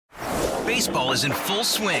Baseball is in full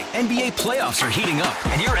swing. NBA playoffs are heating up,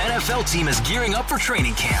 and your NFL team is gearing up for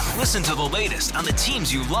training camp. Listen to the latest on the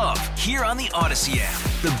teams you love here on the Odyssey app.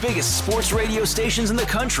 The biggest sports radio stations in the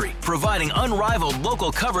country, providing unrivaled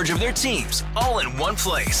local coverage of their teams, all in one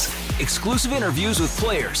place. Exclusive interviews with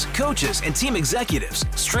players, coaches, and team executives,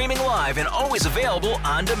 streaming live and always available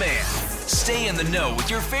on demand. Stay in the know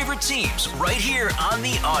with your favorite teams right here on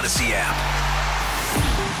the Odyssey app.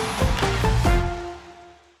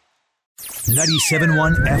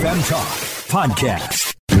 97.1 FM Talk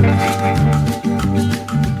Podcast.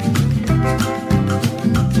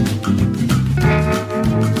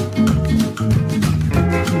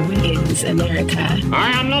 Wiggins America.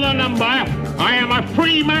 I am not a number. I am a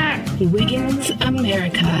free man. Wiggins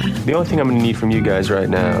America. The only thing I'm going to need from you guys right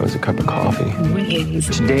now is a cup of coffee. Wiggins.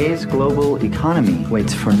 Today's global economy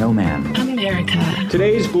waits for no man. America.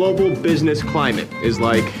 Today's global business climate is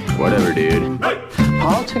like, whatever, dude.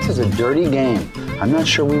 Politics is a dirty game. I'm not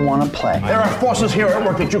sure we want to play. There are forces here at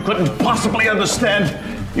work that you couldn't possibly understand.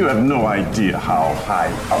 You have no idea how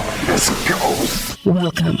high up this goes.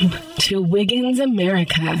 Welcome to Wiggins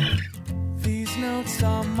America. These notes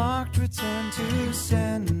are marked return to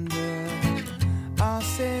sender. I'll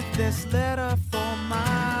save this letter for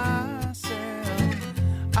myself.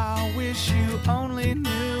 I wish you only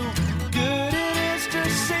knew good it is to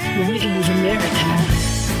see Wiggins America.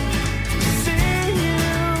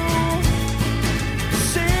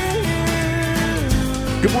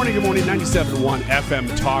 Good morning, 97.1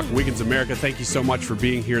 FM Talk, Wiggins America. Thank you so much for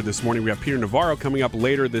being here this morning. We have Peter Navarro coming up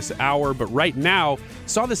later this hour, but right now,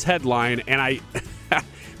 saw this headline, and I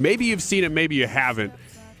maybe you've seen it, maybe you haven't,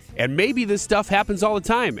 and maybe this stuff happens all the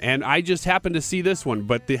time, and I just happened to see this one,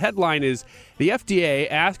 but the headline is, the FDA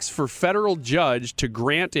asks for federal judge to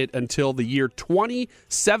grant it until the year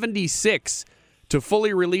 2076 to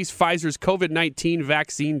fully release Pfizer's COVID-19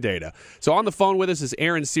 vaccine data. So on the phone with us is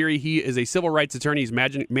Aaron Siri. He is a civil rights attorney. He's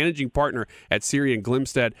managing partner at Siri and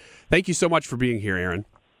Glimstead. Thank you so much for being here, Aaron.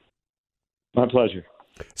 My pleasure.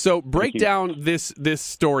 So break down this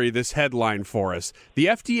story, this headline for us. The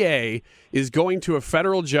FDA is going to a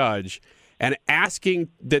federal judge and asking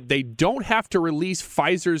that they don't have to release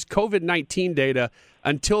Pfizer's COVID-19 data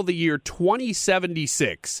until the year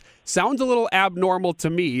 2076. Sounds a little abnormal to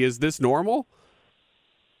me. Is this normal?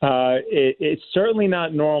 It's certainly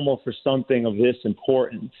not normal for something of this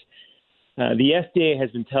importance. The FDA has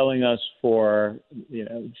been telling us for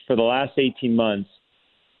the last 18 months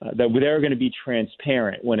that they're going to be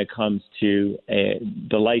transparent when it comes to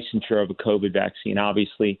the licensure of a COVID vaccine.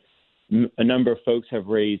 Obviously, a number of folks have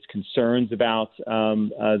raised concerns about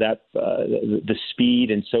the speed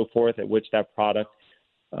and so forth at which that product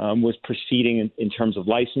was proceeding in terms of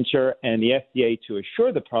licensure, and the FDA, to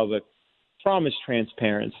assure the public, promised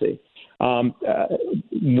transparency. When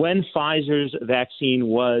Pfizer's vaccine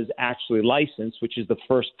was actually licensed, which is the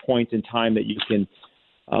first point in time that you can,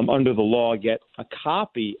 under the law, get a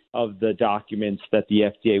copy of the documents that the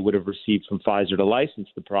FDA would have received from Pfizer to license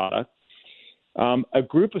the product, a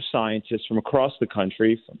group of scientists from across the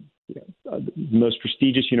country, from the most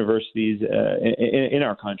prestigious universities in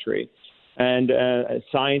our country, and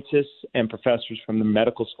scientists and professors from the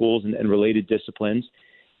medical schools and related disciplines,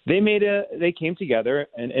 they came together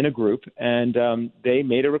in a group, and they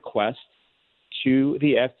made a request to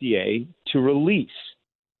the FDA to release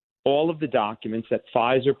all of the documents that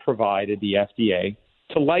Pfizer provided the FDA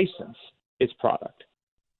to license its product.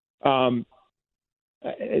 The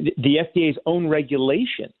FDA's own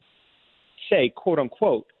regulations say, quote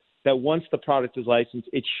unquote, that once the product is licensed,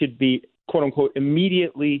 it should be, quote unquote,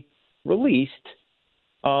 immediately released.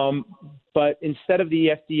 But instead of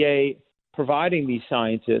the FDA providing these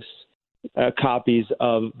scientists copies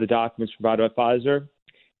of the documents provided by Pfizer,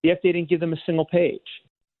 the FDA didn't give them a single page.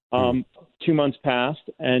 2 months passed,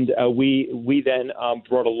 and we then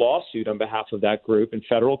brought a lawsuit on behalf of that group in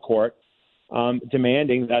federal court,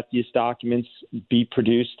 demanding that these documents be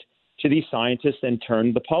produced to these scientists and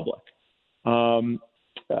turned to the public.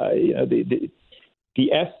 The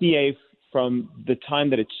FDA, from the time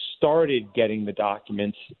that it started getting the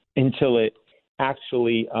documents until it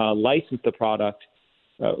actually licensed the product,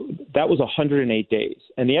 that was 108 days.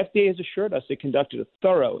 And the FDA has assured us it conducted a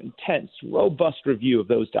thorough, intense, robust review of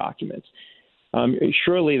those documents.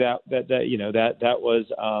 Surely that was,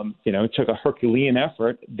 it took a Herculean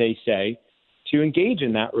effort, they say, to engage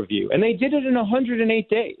in that review. And they did it in 108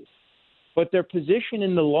 days. But their position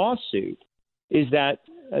in the lawsuit is that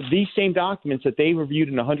these same documents that they reviewed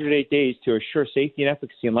in 108 days to assure safety and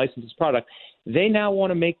efficacy and license this product, they now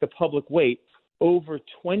want to make the public wait over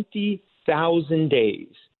 20,000 days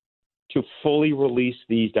to fully release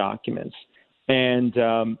these documents. And,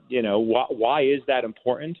 why is that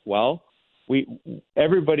important? Well, it's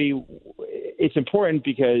important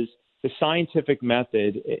because the scientific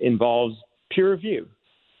method involves peer review,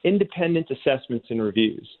 independent assessments and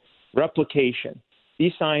reviews, replication.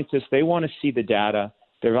 These scientists, they want to see the data.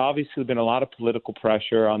 There's obviously been a lot of political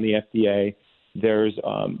pressure on the FDA. There's,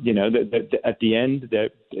 at the end,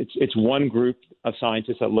 it's one group of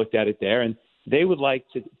scientists that looked at it there, and they would like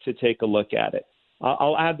to take a look at it.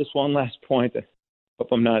 I'll add this one last point. I hope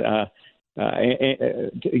I'm not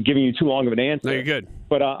giving you too long of an answer. No, you're good.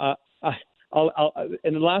 But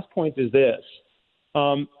and the last point is this.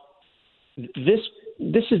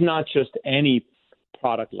 This is not just any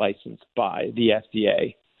product licensed by the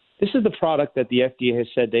FDA. This is the product that the FDA has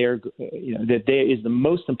said is the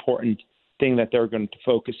most important thing that they're going to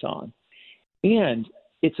focus on. And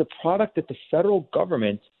it's a product that the federal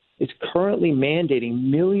government is currently mandating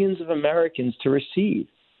millions of Americans to receive.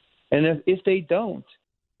 And if they don't,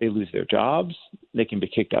 they lose their jobs, they can be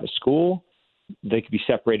kicked out of school, they could be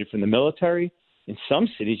separated from the military. In some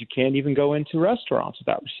cities, you can't even go into restaurants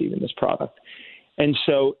without receiving this product. And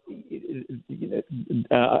so,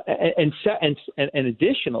 and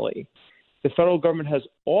additionally, the federal government has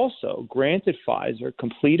also granted Pfizer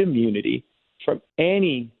complete immunity from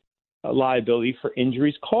any liability for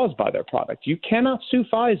injuries caused by their product. You cannot sue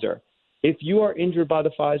Pfizer if you are injured by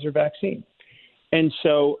the Pfizer vaccine. And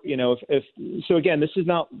so, so again, this is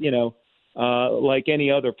not, like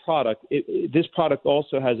any other product. This product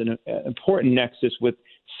also has an important nexus with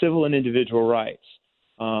civil and individual rights.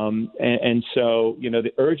 And so,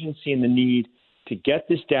 the urgency and the need to get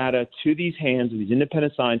this data to these hands of these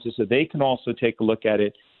independent scientists so they can also take a look at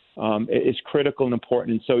it is critical and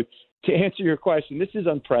important. And so to answer your question, this is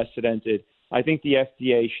unprecedented. I think the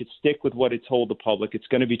FDA should stick with what it told the public. It's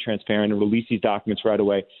going to be transparent and release these documents right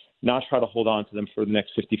away, not try to hold on to them for the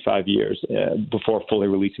next 55 years before fully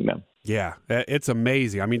releasing them. Yeah, it's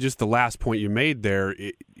amazing. I mean, just the last point you made there,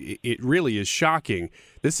 it really is shocking.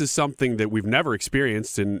 This is something that we've never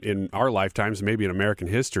experienced in our lifetimes, maybe in American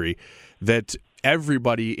history, that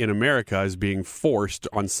everybody in America is being forced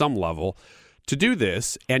on some level to do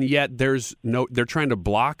this, and yet they're trying to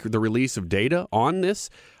block the release of data on this.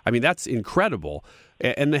 I mean, that's incredible.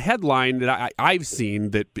 And the headline that I've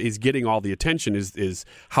seen that is getting all the attention is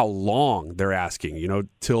how long they're asking,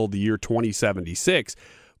 till the year 2076.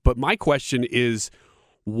 But my question is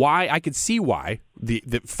why. I could see why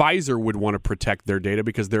that Pfizer would want to protect their data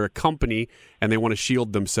because they're a company and they want to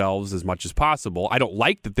shield themselves as much as possible. I don't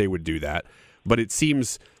like that they would do that, but it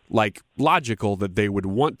seems like logical that they would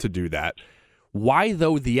want to do that. Why,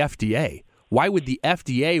 though, the FDA? Why would the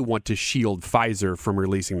FDA want to shield Pfizer from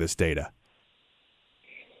releasing this data?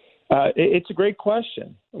 It's a great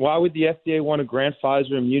question. Why would the FDA want to grant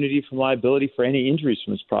Pfizer immunity from liability for any injuries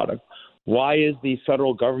from this product? Why is the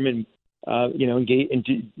federal government, engage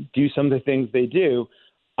and do some of the things they do?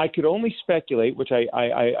 I could only speculate, which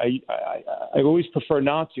I always prefer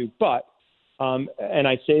not to. But and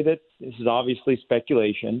I say that this is obviously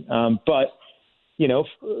speculation, but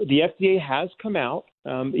the FDA has come out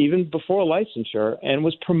even before licensure and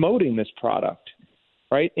was promoting this product,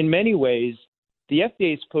 right? In many ways, the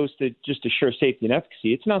FDA is supposed to just assure safety and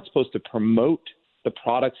efficacy. It's not supposed to promote the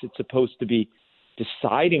products. It's supposed to be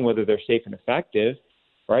deciding whether they're safe and effective,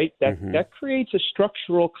 right? That creates a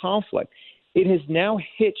structural conflict. It has now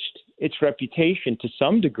hitched its reputation to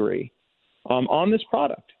some degree on this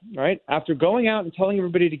product, right? After going out and telling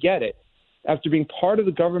everybody to get it, after being part of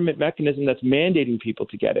the government mechanism that's mandating people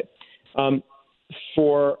to get it.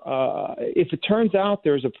 If it turns out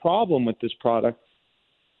there's a problem with this product,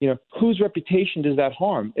 whose reputation does that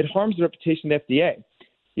harm? It harms the reputation of the FDA.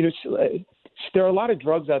 There are a lot of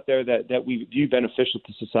drugs out there that we view beneficial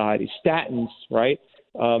to society. Statins, right,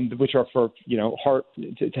 which are for heart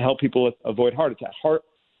to help people avoid heart attacks.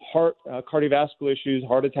 Cardiovascular issues,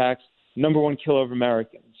 heart attacks, number one killer of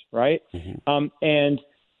Americans, right?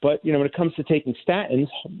 But when it comes to taking statins,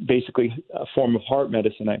 basically a form of heart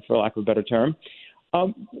medicine, for lack of a better term,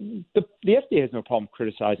 the FDA has no problem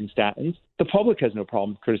criticizing statins. The public has no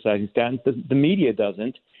problem criticizing statins. The media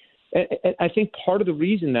doesn't. And I think part of the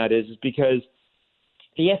reason that is because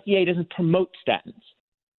the FDA doesn't promote statins.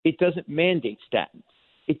 It doesn't mandate statins.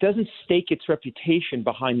 It doesn't stake its reputation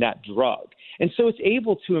behind that drug. And so it's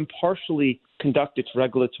able to impartially conduct its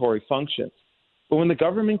regulatory functions. But when the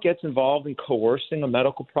government gets involved in coercing a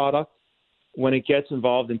medical product, when it gets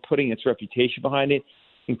involved in putting its reputation behind it,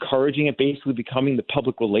 encouraging it, basically becoming the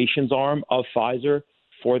public relations arm of Pfizer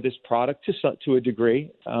for this product to a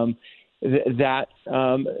degree, that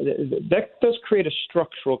does create a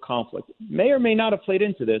structural conflict. May or may not have played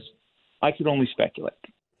into this. I could only speculate.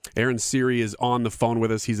 Aaron Siri is on the phone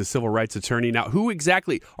with us. He's a civil rights attorney. Now, who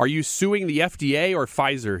exactly are you suing, the FDA or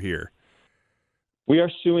Pfizer here? We are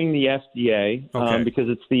suing the FDA because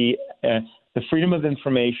it's the Freedom of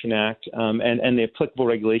Information Act and the applicable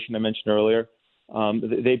regulation I mentioned earlier.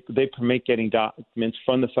 They permit getting documents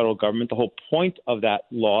from the federal government. The whole point of that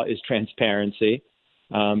law is transparency.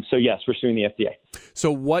 So, yes, we're suing the FDA.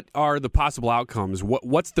 So what are the possible outcomes?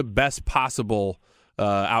 What's the best possible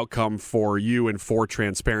outcome for you and for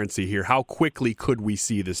transparency here? How quickly could we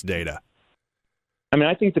see this data? I mean,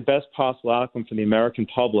 I think the best possible outcome for the American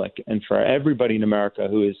public and for everybody in America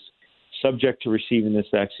who is subject to receiving this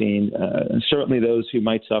vaccine, and certainly those who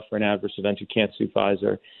might suffer an adverse event who can't sue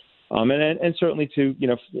Pfizer, and certainly to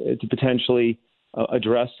potentially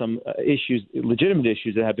address some legitimate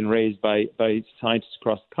issues that have been raised by scientists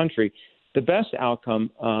across the country. The best outcome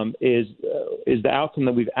is the outcome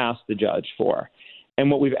that we've asked the judge for. And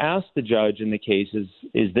what we've asked the judge in the case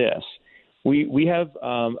is this. We have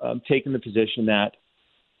taken the position that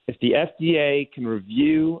if the FDA can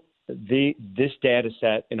review this data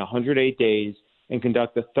set in 108 days and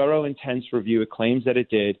conduct a thorough, intense review, it claims that it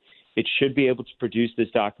did, it should be able to produce these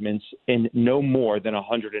documents in no more than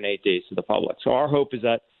 108 days to the public. So our hope is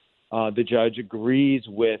that the judge agrees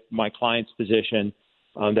with my client's position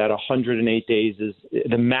that 108 days is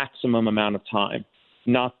the maximum amount of time,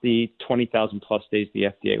 not the 20,000 plus days the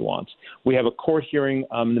FDA wants. We have a court hearing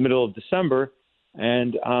in the middle of December,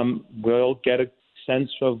 and we'll get a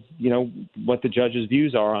sense of what the judge's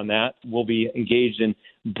views are on that. We'll be engaged in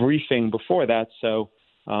briefing before that, so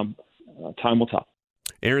time will tell.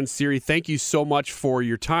 Aaron Siri, thank you so much for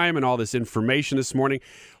your time and all this information this morning.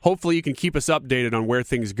 Hopefully you can keep us updated on where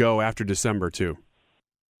things go after December, too.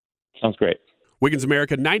 Sounds great. Wiggins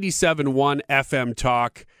America, 97.1 FM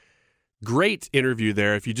Talk. Great interview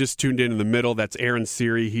there. If you just tuned in the middle, that's Aaron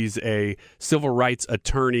Siri. He's a civil rights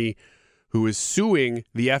attorney who is suing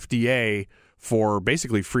the FDA for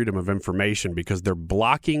basically freedom of information because they're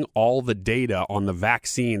blocking all the data on the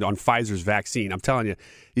vaccine, on Pfizer's vaccine. I'm telling you,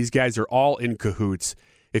 these guys are all in cahoots.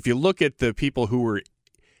 If you look at the people who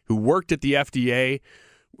worked at the FDA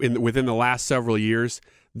within the last several years,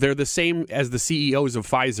 they're the same as the CEOs of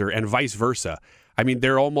Pfizer and vice versa. I mean,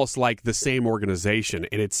 they're almost like the same organization,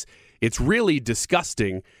 and it's really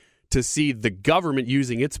disgusting to see the government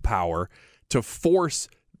using its power to force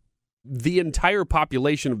the entire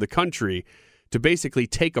population of the country to basically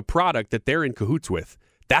take a product that they're in cahoots with.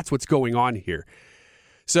 That's what's going on here.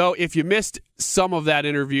 So if you missed some of that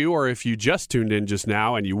interview, or if you just tuned in just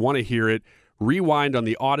now and you want to hear it, rewind on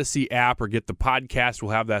the Odyssey app or get the podcast.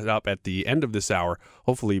 We'll have that up at the end of this hour,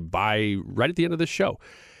 hopefully right at the end of this show.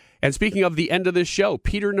 And speaking of the end of this show,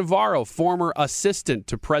 Peter Navarro, former assistant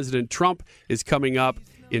to President Trump, is coming up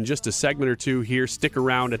in just a segment or two here. Stick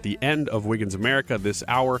around at the end of Wiggins America this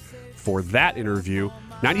hour for that interview.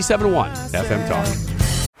 97.1 FM Talk.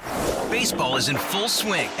 Baseball is in full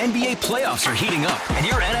swing. NBA playoffs are heating up, and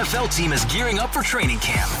your NFL team is gearing up for training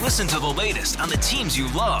camp. Listen to the latest on the teams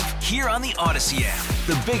you love here on the Odyssey app.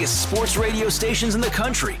 The biggest sports radio stations in the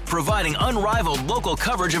country, providing unrivaled local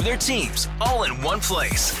coverage of their teams, all in one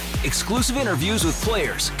place. Exclusive interviews with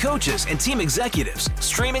players, coaches, and team executives,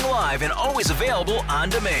 streaming live and always available on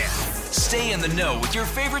demand. Stay in the know with your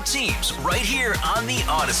favorite teams right here on the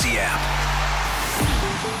Odyssey app.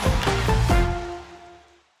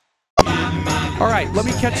 All right, let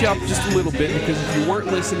me catch you up just a little bit, because if you weren't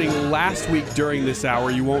listening last week during this hour,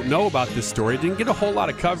 you won't know about this story. It didn't get a whole lot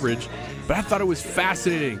of coverage, but I thought it was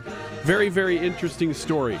fascinating. Very, very interesting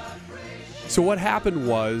story. So what happened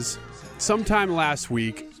was, sometime last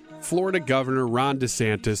week, Florida Governor Ron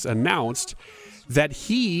DeSantis announced that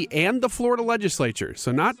he and the Florida legislature,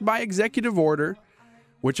 so not by executive order,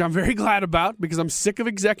 which I'm very glad about because I'm sick of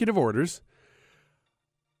executive orders,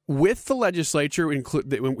 with the legislature,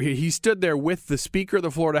 he stood there with the Speaker of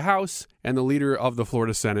the Florida House and the leader of the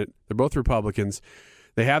Florida Senate. They're both Republicans.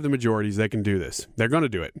 They have the majorities. They can do this. They're going to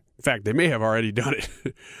do it. In fact, they may have already done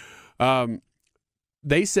it.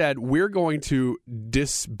 They said, we're going to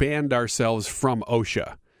disband ourselves from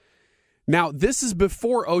OSHA. Now, this is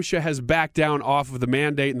before OSHA has backed down off of the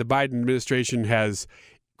mandate, and the Biden administration has,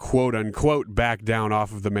 quote unquote, backed down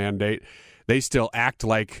off of the mandate. They still act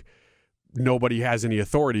like nobody has any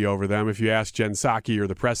authority over them. If you ask Jen Psaki or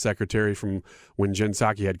the press secretary from when Jen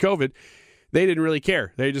Psaki had COVID, they didn't really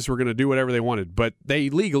care. They just were going to do whatever they wanted. But they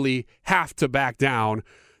legally have to back down.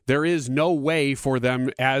 There is no way for them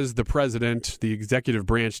as the president, the executive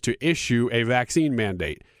branch, to issue a vaccine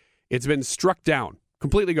mandate. It's been struck down,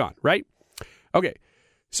 completely gone, right? Okay,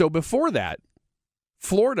 so before that,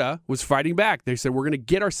 Florida was fighting back. They said, we're going to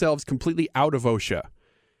get ourselves completely out of OSHA.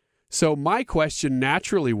 So my question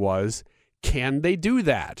naturally was, can they do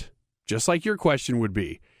that? Just like your question would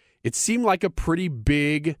be. It seemed like a pretty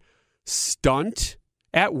big stunt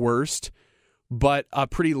at worst, but a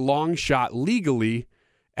pretty long shot legally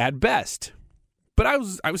at best. But I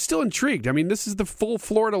was still intrigued. I mean, this is the full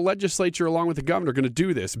Florida legislature along with the governor going to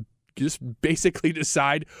do this. Just basically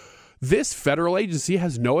decide this federal agency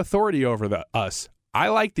has no authority over us. I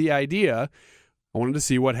like the idea. I wanted to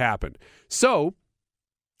see what happened. So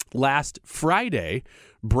last Friday,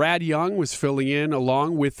 Brad Young was filling in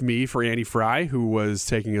along with me for Andy Fry, who was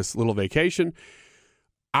taking a little vacation.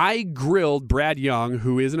 I grilled Brad Young,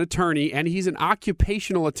 who is an attorney, and he's an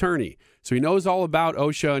occupational attorney. So he knows all about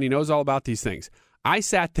OSHA and he knows all about these things. I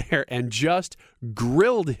sat there and just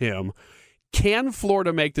grilled him. Can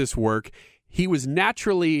Florida make this work? He was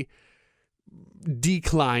naturally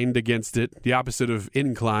declined against it, the opposite of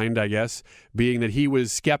inclined, I guess, being that he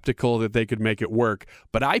was skeptical that they could make it work.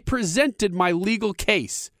 But I presented my legal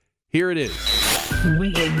case. Here it is.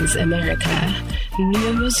 Wiggins America.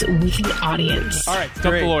 News with an audience. All right,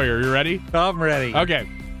 Stump the Lawyer. You ready? I'm ready. Okay.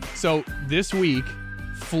 So this week,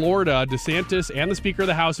 Florida, DeSantis and the Speaker of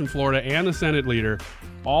the House in Florida and the Senate leader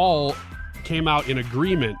all came out in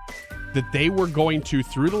agreement that they were going to,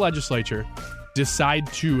 through the legislature, decide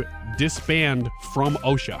to disband from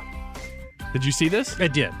OSHA. Did you see this? I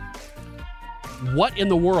did. What in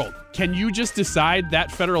the world? Can you just decide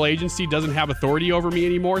that federal agency doesn't have authority over me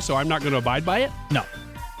anymore, so I'm not going to abide by it? No.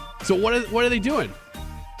 So what are they doing?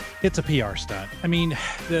 It's a PR stunt. I mean,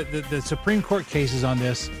 the Supreme Court cases on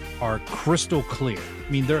this are crystal clear.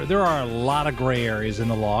 I mean, there are a lot of gray areas in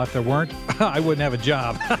the law. If there weren't, I wouldn't have a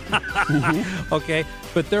job. Okay?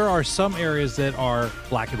 But there are some areas that are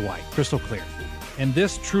black and white, crystal clear. And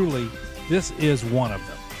this is one of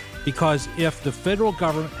them. Because if the federal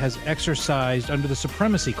government has exercised under the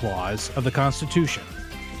Supremacy Clause of the Constitution,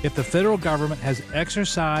 if the federal government has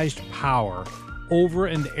exercised power over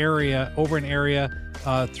an area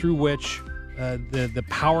through which the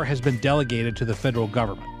power has been delegated to the federal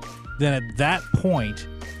government, then at that point,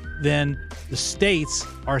 then the states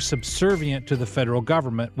are subservient to the federal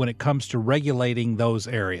government when it comes to regulating those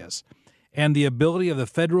areas. And the ability of the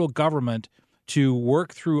federal government to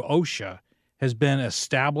work through OSHA has been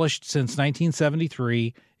established since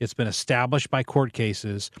 1973. It's been established by court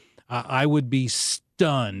cases. I would be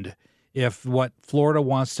stunned if what Florida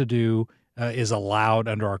wants to do is allowed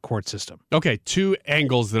under our court system. Okay, two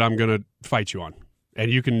angles that I'm going to fight you on. And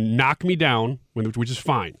you can knock me down, which is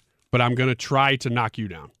fine, but I'm going to try to knock you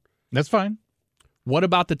down. That's fine. What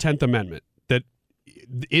about the 10th Amendment?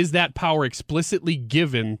 Is that power explicitly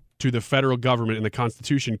given to the federal government in the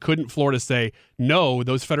Constitution? Couldn't Florida say, no,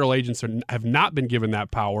 those federal agents have not been given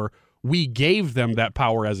that power. We gave them that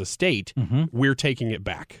power as a state. Mm-hmm. We're taking it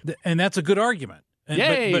back. And that's a good argument.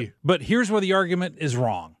 Yay! But here's where the argument is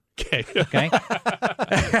wrong. Okay.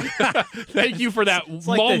 Thank you for that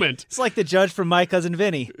moment. It's like the judge from My Cousin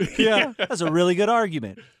Vinny. Yeah. That's a really good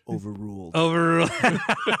argument. Overruled.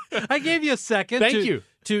 I gave you a second. Thank you.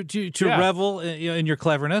 To revel in your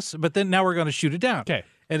cleverness, but then now we're going to shoot it down. Okay.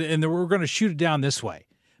 And we're going to shoot it down this way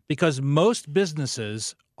because most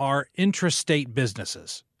businesses are intrastate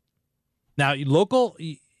businesses. Now,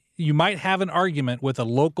 you might have an argument with a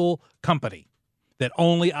local company that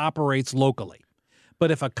only operates locally.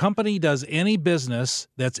 But if a company does any business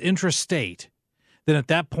that's intrastate, then at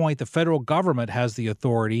that point, the federal government has the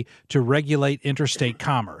authority to regulate interstate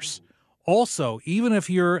commerce. Also, even if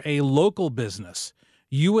you're a local business,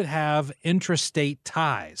 you would have intrastate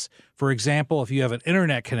ties. For example, if you have an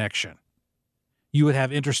internet connection, you would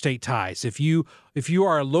have interstate ties. If you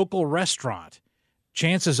are a local restaurant,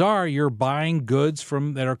 chances are you're buying goods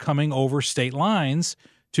that are coming over state lines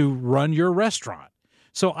to run your restaurant.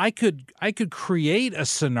 So I could create a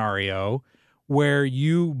scenario where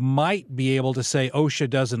you might be able to say OSHA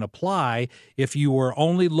doesn't apply if you were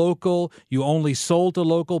only local, you only sold to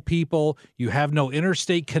local people, you have no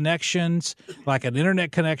interstate connections, like an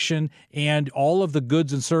internet connection, and all of the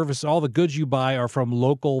goods and services, all the goods you buy are from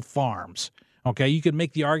local farms. Okay, you could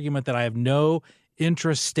make the argument that I have no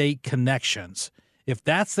intrastate connections. If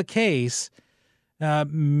that's the case,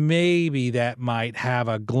 maybe that might have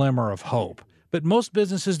a glimmer of hope. But most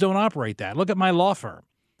businesses don't operate that. Look at my law firm.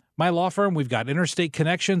 My law firm, we've got interstate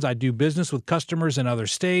connections. I do business with customers in other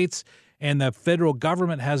states, and the federal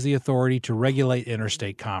government has the authority to regulate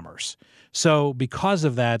interstate commerce. So because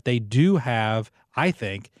of that, I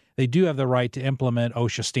think they do have the right to implement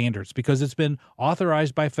OSHA standards because it's been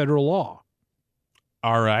authorized by federal law.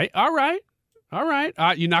 All right.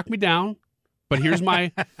 You knocked me down, but here's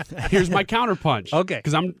my counterpunch. Okay.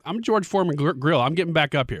 Because I'm George Foreman grill. I'm getting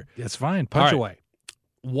back up here. That's fine. Punch away.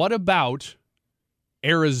 what about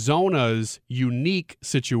Arizona's unique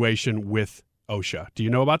situation with OSHA? Do you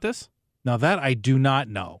know about this? Now, that I do not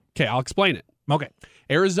know. Okay, I'll explain it. Okay.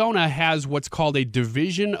 Arizona has what's called a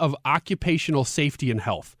Division of Occupational Safety and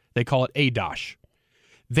Health. They call it ADOSH.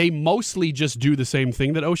 They mostly just do the same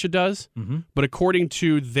thing that OSHA does, but according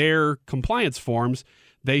to their compliance forms,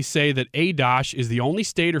 they say that ADOSH is the only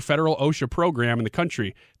state or federal OSHA program in the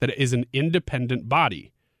country that is an independent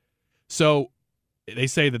body. So they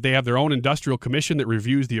say that they have their own industrial commission that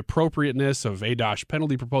reviews the appropriateness of ADOSH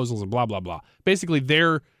penalty proposals and blah, blah, blah. Basically,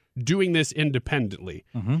 they're doing this independently,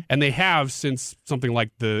 and they have since something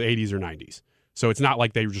like the 80s or 90s. So it's not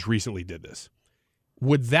like they just recently did this.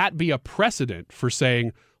 Would that be a precedent for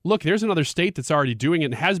saying, look, there's another state that's already doing it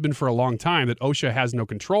and has been for a long time that OSHA has no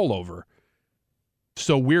control over,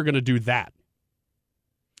 so we're going to do that?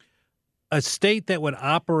 A state that would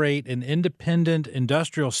operate in independent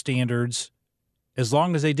industrial standards, as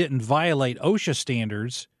long as they didn't violate OSHA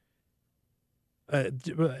standards,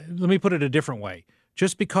 let me put it a different way.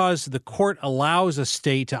 Just because the court allows a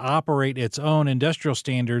state to operate its own industrial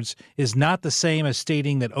standards is not the same as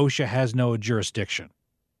stating that OSHA has no jurisdiction.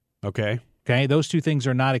 Okay. Okay, those two things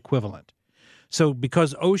are not equivalent. So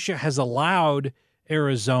because OSHA has allowed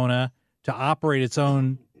Arizona to operate its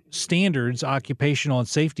own standards, occupational and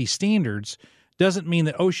safety standards, doesn't mean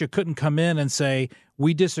that OSHA couldn't come in and say,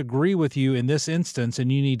 we disagree with you in this instance and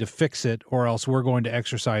you need to fix it or else we're going to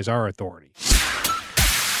exercise our authority.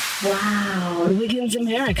 Wow, Wiggins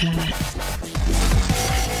America.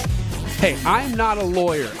 Hey, I'm not a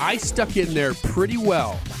lawyer. I stuck in there pretty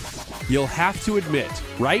well. You'll have to admit,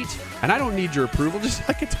 right? And I don't need your approval, just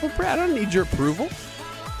like I told Brad, I don't need your approval.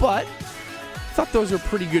 But I thought those are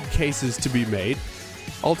pretty good cases to be made.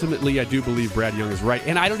 Ultimately, I do believe Brad Young is right.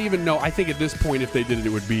 And I don't even know, I think at this point, if they did it, it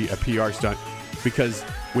would be a PR stunt. Because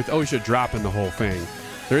with OSHA dropping the whole thing,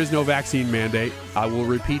 there is no vaccine mandate. I will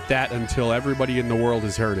repeat that until everybody in the world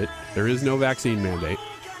has heard it. There is no vaccine mandate.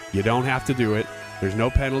 You don't have to do it. There's no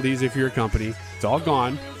penalties if you're a company. It's all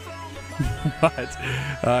gone. But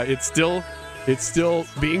it's still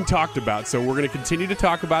being talked about. So we're going to continue to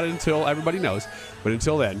talk about it until everybody knows. But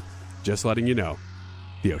until then, just letting you know,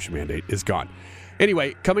 the OSHA mandate is gone.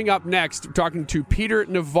 Anyway, coming up next, we're talking to Peter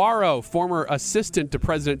Navarro, former assistant to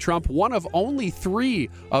President Trump, one of only 3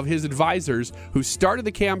 of his advisors who started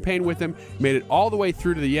the campaign with him, made it all the way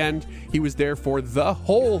through to the end. He was there for the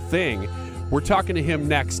whole thing. We're talking to him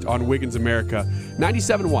next on Wiggins America,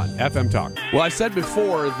 97.1 FM Talk. Well, I said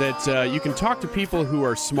before that you can talk to people who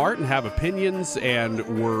are smart and have opinions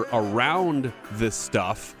and were around this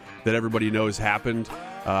stuff that everybody knows happened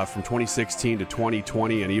from 2016 to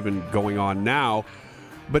 2020 and even going on now.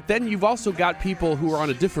 But then you've also got people who are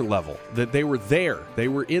on a different level, that they were there. They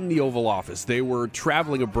were in the Oval Office. They were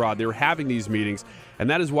traveling abroad. They were having these meetings. And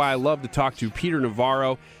that is why I love to talk to Peter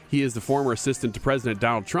Navarro. He is the former assistant to President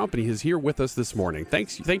Donald Trump, and he is here with us this morning.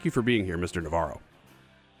 Thank you for being here, Mr. Navarro.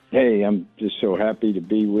 Hey, I'm just so happy to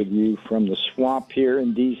be with you from the swamp here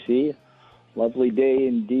in D.C. Lovely day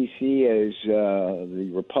in D.C. as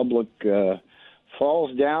the Republic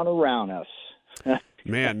falls down around us.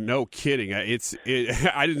 Man, no kidding. I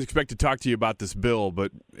didn't expect to talk to you about this bill,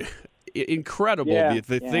 but incredible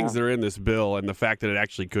the things that are in this bill and the fact that it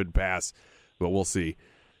actually could pass, but we'll see.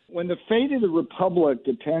 When the fate of the Republic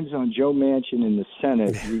depends on Joe Manchin in the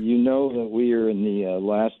Senate, you know that we are in the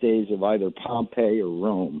last days of either Pompeii or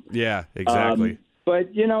Rome. Yeah, exactly.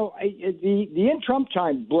 But, you know, the In Trump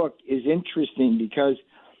Time book is interesting because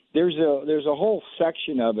there's a whole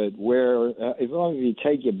section of it where, as long as you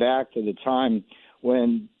take you back to the time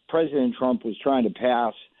when President Trump was trying to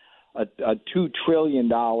pass a $2 trillion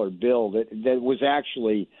bill that was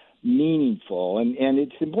actually meaningful. And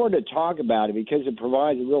it's important to talk about it because it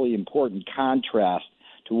provides a really important contrast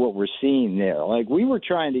to what we're seeing there. Like, we were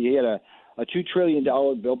trying to get a $2 trillion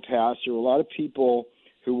bill passed. There were a lot of people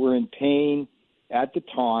who were in pain at the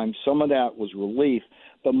time. Some of that was relief.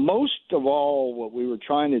 But most of all, what we were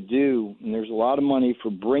trying to do, and there's a lot of money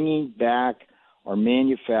for bringing back our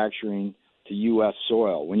manufacturing to U.S.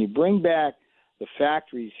 soil. When you bring back the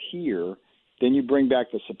factories here, then you bring back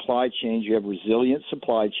the supply chains. You have resilient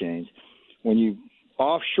supply chains. When you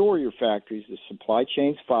offshore your factories, the supply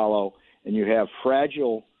chains follow, and you have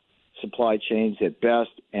fragile supply chains at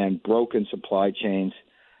best and broken supply chains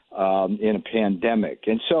in a pandemic.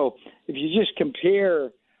 And so if you just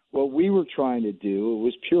compare what we were trying to do, it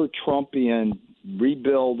was pure Trumpian,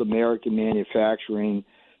 rebuild American manufacturing,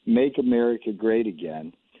 make America great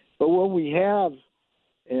again. But what we have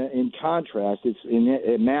in contrast, it's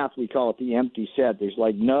in math we call it the empty set. There's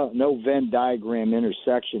like no Venn diagram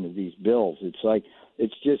intersection of these bills. It's like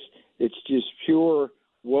it's just pure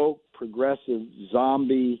woke, progressive,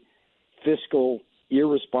 zombie fiscal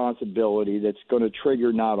irresponsibility that's going to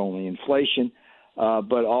trigger not only inflation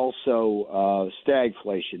but also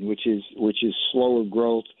stagflation, which is slower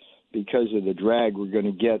growth because of the drag we're going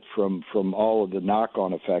to get from all of the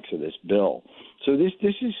knock-on effects of this bill. So this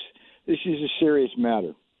is a serious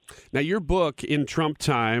matter. Now, your book, In Trump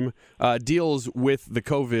Time, deals with the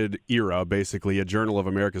COVID era, basically, a Journal of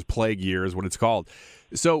America's Plague Year is what it's called.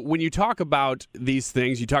 So when you talk about these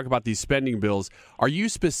things, you talk about these spending bills, are you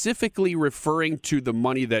specifically referring to the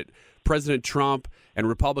money that President Trump and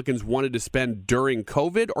Republicans wanted to spend during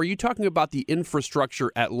COVID, or are you talking about the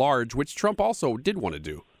infrastructure at large, which Trump also did want to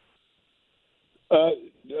do?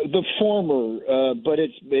 The former, but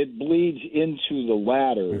it bleeds into the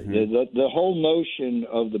latter. Mm-hmm. The whole notion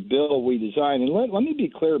of the bill we designed, and let me be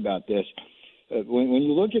clear about this. When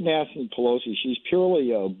you look at Nancy Pelosi, she's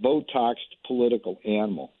purely a Botoxed political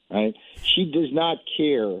animal, right? She does not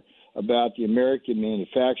care about the American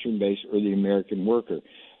manufacturing base or the American worker.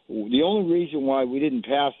 The only reason why we didn't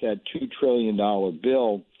pass that $2 trillion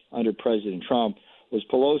bill under President Trump was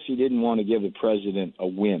Pelosi didn't want to give the president a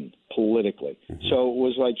win politically. Mm-hmm. So it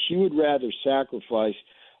was like she would rather sacrifice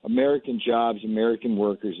American jobs, American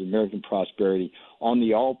workers, American prosperity on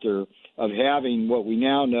the altar of having what we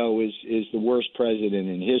now know is the worst president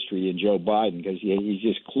in history in Joe Biden, because he's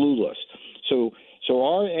just clueless. So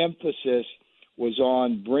our emphasis was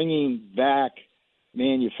on bringing back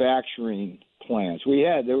manufacturing plants.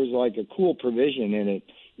 There was like a cool provision in it,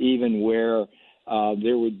 even where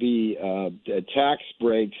there would be tax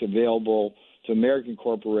breaks available to American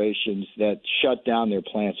corporations that shut down their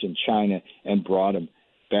plants in China and brought them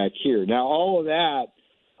back here. Now, all of that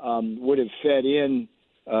would have fed in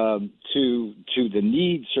to the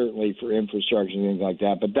need, certainly, for infrastructure and things like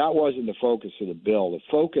that, but that wasn't the focus of the bill. The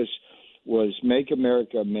focus was make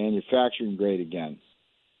America manufacturing great again.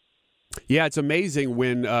 Yeah, it's amazing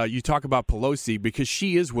when you talk about Pelosi, because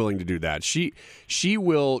she is willing to do that. She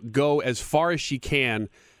will go as far as she can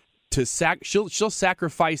to she'll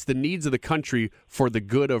sacrifice the needs of the country for the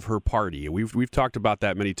good of her party. We've talked about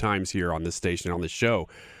that many times here on this station, on this show.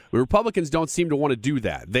 The Republicans don't seem to want to do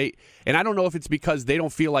that. And I don't know if it's because they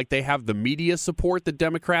don't feel like they have the media support that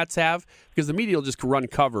Democrats have, because the media will just run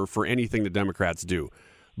cover for anything the Democrats do.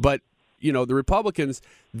 But the Republicans,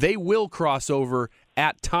 they will cross over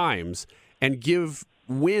at times and give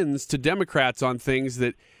wins to Democrats on things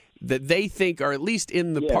that they think are at least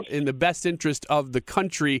in the best interest of the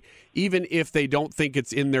country, even if they don't think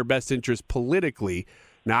it's in their best interest politically.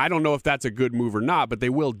 Now, I don't know if that's a good move or not, but they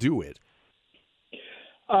will do it.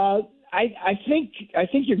 I think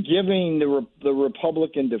you're giving the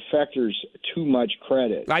Republican defectors too much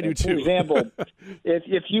credit. I do too. For example,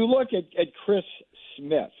 if you look at Chris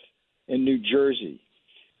Smith in New Jersey,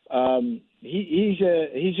 he's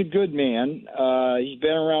a good man. He's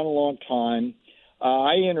been around a long time.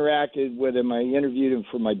 I interacted with him. I interviewed him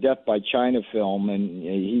for my Death by China film, and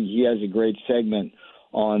he has a great segment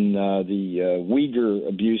on the Uyghur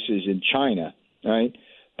abuses in China, right?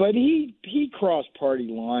 But he crossed party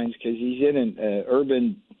lines because he's in an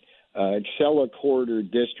urban Acela corridor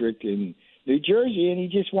district in New Jersey, and he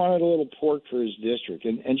just wanted a little pork for his district.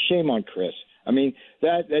 And shame on Chris. I mean,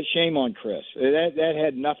 that shame on Chris. That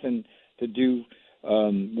had nothing to do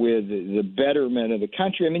with the betterment of the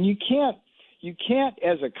country. I mean, you can't,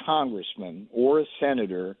 as a congressman or a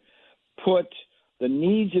senator, put the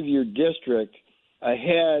needs of your district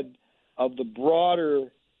ahead of the broader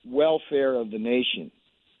welfare of the nation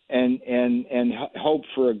and hope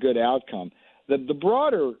for a good outcome. The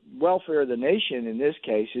broader welfare of the nation in this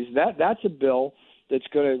case is that's a bill that's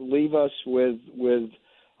going to leave us with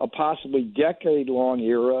a possibly decade-long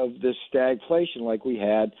era of this stagflation like we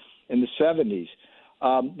had in the 70s.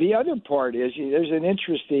 The other part is there's an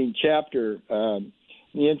interesting chapter in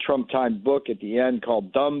the In Trump Time book at the end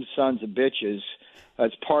called Dumb Sons of Bitches.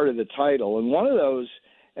 That's part of the title. And one of those,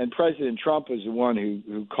 and President Trump is the one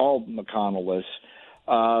who called McConnell this,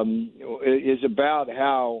 is about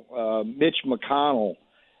how Mitch McConnell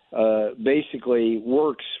basically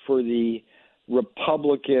works for the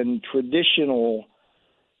Republican traditional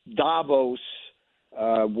Davos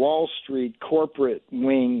Wall Street corporate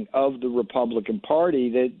wing of the Republican Party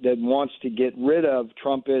that wants to get rid of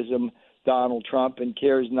Trumpism, Donald Trump, and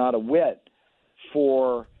cares not a whit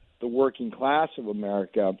for the working class of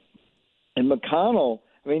America. And McConnell,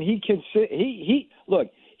 I mean, he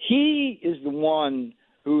is the one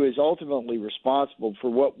who is ultimately responsible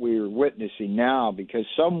for what we're witnessing now, because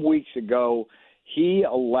some weeks ago he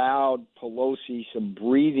allowed Pelosi some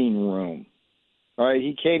breathing room. All right,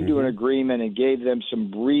 he came to an agreement and gave them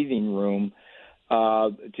some breathing room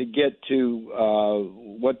to get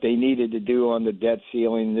to what they needed to do on the debt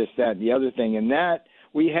ceiling, this, that, and the other thing. And that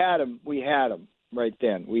we had them right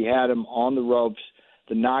then. We had them on the ropes.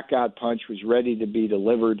 The knockout punch was ready to be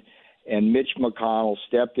delivered, and Mitch McConnell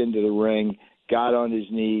stepped into the ring, got on his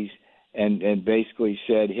knees, and basically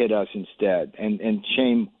said, "Hit us instead." And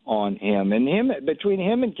shame on him. And between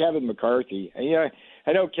him and Kevin McCarthy,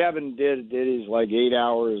 I know Kevin did his like 8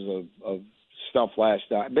 hours of stuff last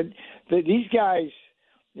night, but these guys,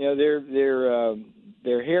 their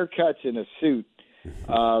haircuts in a suit,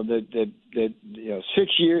 that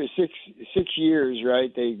 6 years,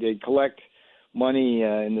 right? They collect money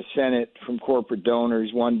in the Senate from corporate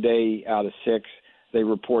donors. One day out of 6, they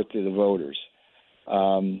report to the voters.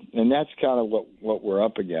 And that's kind of what we're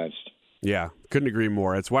up against. Yeah, couldn't agree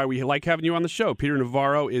more. That's why we like having you on the show. Peter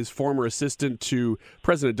Navarro is former assistant to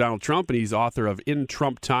President Donald Trump, and he's author of In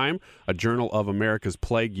Trump Time, a journal of America's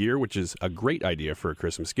plague year, which is a great idea for a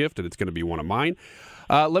Christmas gift, and it's going to be one of mine.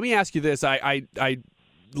 Let me ask you this. I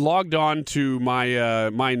logged on to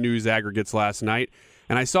my news aggregates last night,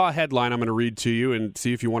 and I saw a headline I'm going to read to you and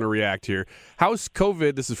see if you want to react here.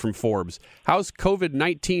 This is from Forbes, House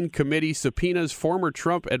COVID-19 committee subpoenas former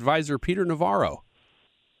Trump advisor Peter Navarro.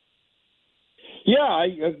 Yeah,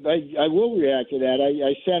 I will react to that.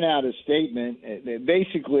 I sent out a statement.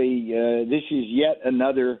 Basically, this is yet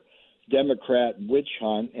another Democrat witch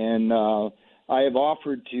hunt, and I have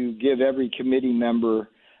offered to give every committee member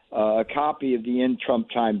a copy of the In Trump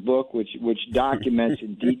Time book, which documents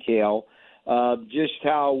in detail just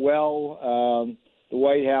how well the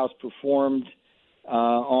White House performed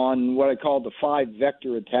on what I call the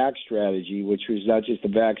 5-vector attack strategy, which was not just the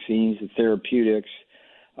vaccines, the therapeutics,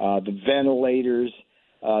 the ventilators,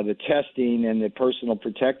 the testing, and the personal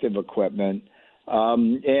protective equipment.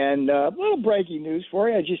 And a little breaking news for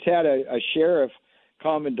you. I just had a sheriff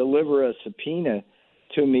come and deliver a subpoena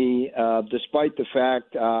to me, despite the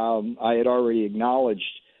fact I had already acknowledged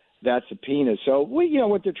that subpoena. So,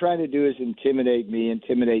 what they're trying to do is intimidate me,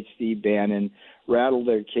 intimidate Steve Bannon, rattle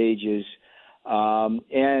their cages.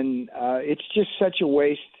 And it's just such a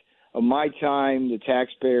waste of my time, the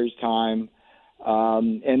taxpayers' time,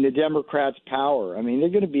 and the Democrats' power. I mean, they're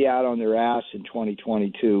going to be out on their ass in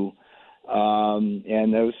 2022,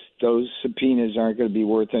 and those subpoenas aren't going to be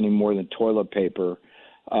worth any more than toilet paper.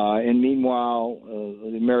 And meanwhile,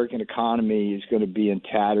 the American economy is going to be in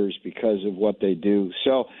tatters because of what they do.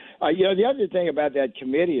 So, the other thing about that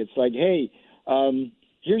committee, it's like, hey,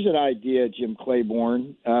 here's an idea, Jim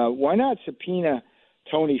Claiborne. Why not subpoena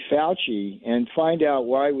Tony Fauci and find out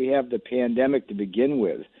why we have the pandemic to begin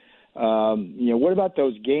with? What about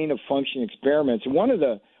those gain-of-function experiments? And one of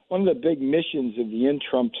the big missions of the In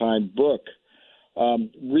Trump Time book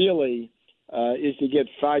really is to get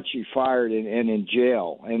Fauci fired and in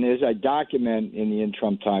jail. And as I document in the In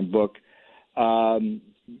Trump Time book,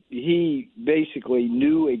 he basically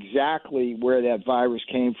knew exactly where that virus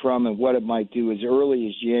came from and what it might do as early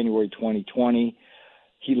as January 2020.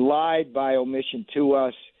 He lied by omission to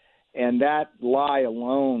us, and that lie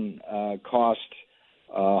alone cost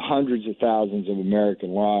hundreds of thousands of American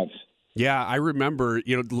lives. Yeah, I remember,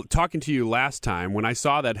 talking to you last time when I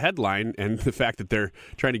saw that headline and the fact that they're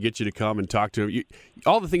trying to get you to come and talk to him.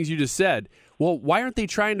 All the things you just said. Well, why aren't they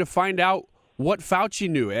trying to find out what Fauci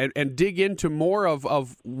knew and dig into more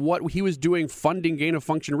of what he was doing funding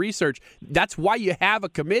gain-of-function research? That's why you have a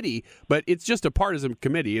committee, but it's just a partisan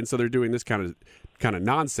committee, and so they're doing this kind of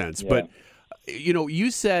nonsense. Yeah. But,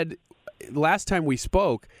 you said last time we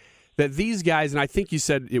spoke that these guys, and I think you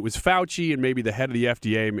said it was Fauci and maybe the head of the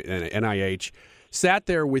FDA and NIH, sat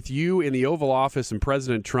there with you in the Oval Office and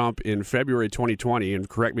President Trump in February 2020, and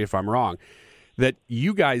correct me if I'm wrong, that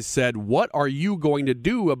you guys said, what are you going to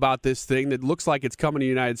do about this thing that looks like it's coming to the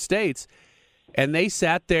United States? And they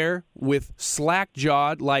sat there with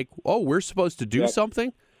slack-jawed like, oh, we're supposed to do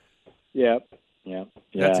something? Yep.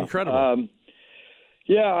 That's incredible.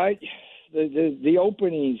 The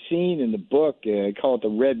opening scene in the book, I call it the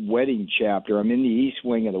Red Wedding chapter. I'm in the East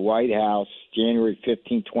Wing of the White House, January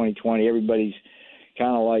 15, 2020. Everybody's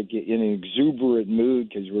kind of like in an exuberant mood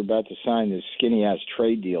because we're about to sign this skinny-ass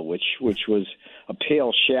trade deal, which was a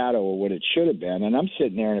pale shadow of what it should have been. And I'm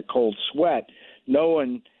sitting there in a cold sweat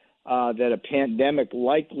knowing that a pandemic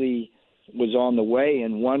likely was on the way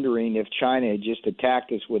and wondering if China had just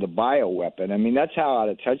attacked us with a bioweapon. I mean, that's how out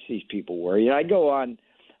of touch these people were.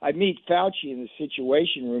 I meet Fauci in the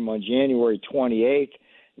Situation Room on January 28th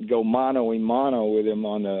and go mano a mano with him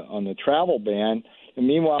on the travel ban. And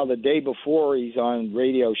meanwhile, the day before, he's on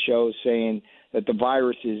radio shows saying that the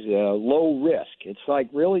virus is low risk. It's like,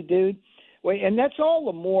 really, dude? Wait, and that's all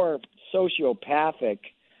the more sociopathic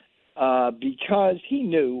because he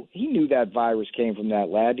knew that virus came from that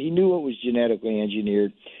lab. He knew it was genetically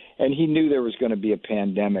engineered, and he knew there was going to be a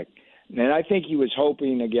pandemic. And I think he was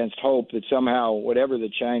hoping against hope that somehow whatever the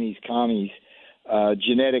Chinese commies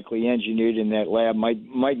genetically engineered in that lab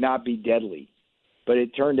might not be deadly. But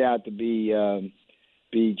it turned out to be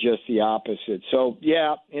just the opposite. So,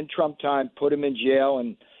 yeah, in Trump time, put him in jail.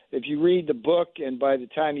 And if you read the book and by the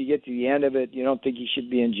time you get to the end of it, you don't think he should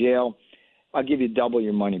be in jail, I'll give you double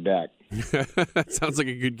your money back. That sounds like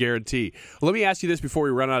a good guarantee. Well, let me ask you this before we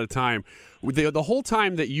run out of time. The whole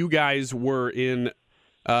time that you guys were in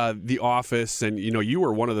the office, and you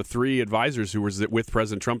were one of the 3 advisors who was with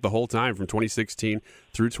President Trump the whole time from 2016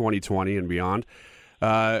 through 2020 and beyond.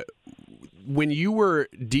 When you were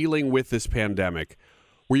dealing with this pandemic,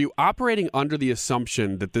 were you operating under the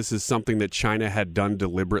assumption that this is something that China had done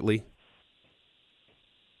deliberately?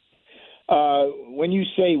 When you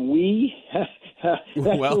say we, that's the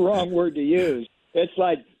wrong word to use. It's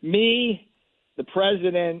like me, the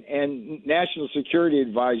president, and National Security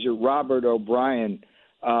Advisor Robert O'Brien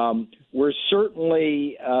were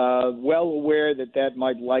certainly well aware that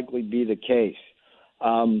might likely be the case.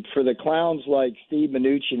 For the clowns like Steve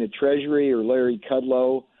Mnuchin at Treasury or Larry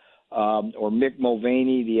Kudlow or Mick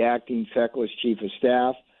Mulvaney, the acting feckless chief of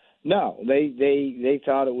staff, no, they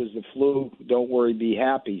thought it was the flu. Don't worry, be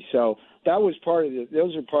happy. So that was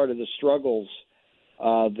those are part of the struggles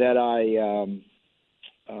that I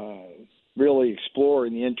really explore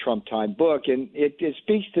in the In Trump Time book, and it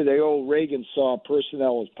speaks to the old Reagan saw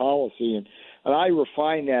personnel as policy, and I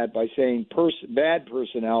refine that by saying bad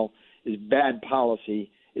personnel is bad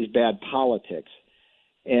policy, is bad politics,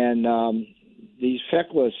 and these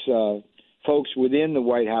feckless folks within the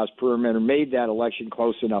White House perimeter made that election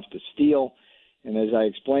close enough to steal, and as I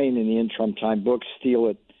explained in the In Trump Time book, steal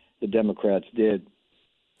it the Democrats did.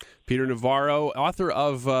 Peter Navarro, author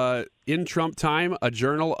of In Trump Time, a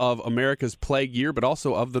journal of America's plague year, but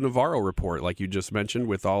also of the Navarro Report, like you just mentioned,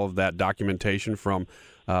 with all of that documentation from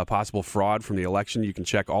possible fraud from the election. You can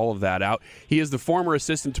check all of that out. He is the former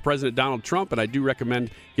assistant to President Donald Trump, and I do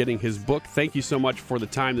recommend getting his book. Thank you so much for the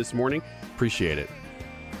time this morning. Appreciate it.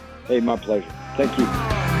 Hey, my pleasure. Thank you.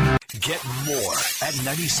 Get more at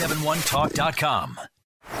 971talk.com.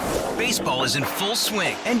 Baseball is in full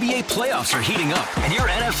swing. NBA playoffs are heating up, and your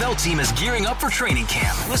NFL team is gearing up for training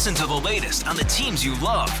camp. Listen to the latest on the teams you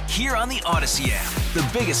love here on the Odyssey app.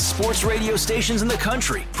 The biggest sports radio stations in the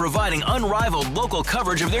country, providing unrivaled local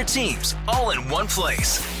coverage of their teams, all in one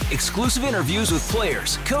place. Exclusive interviews with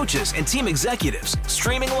players, coaches, and team executives,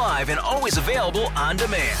 streaming live and always available on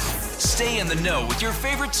demand. Stay in the know with your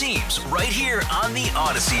favorite teams right here on the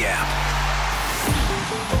Odyssey app.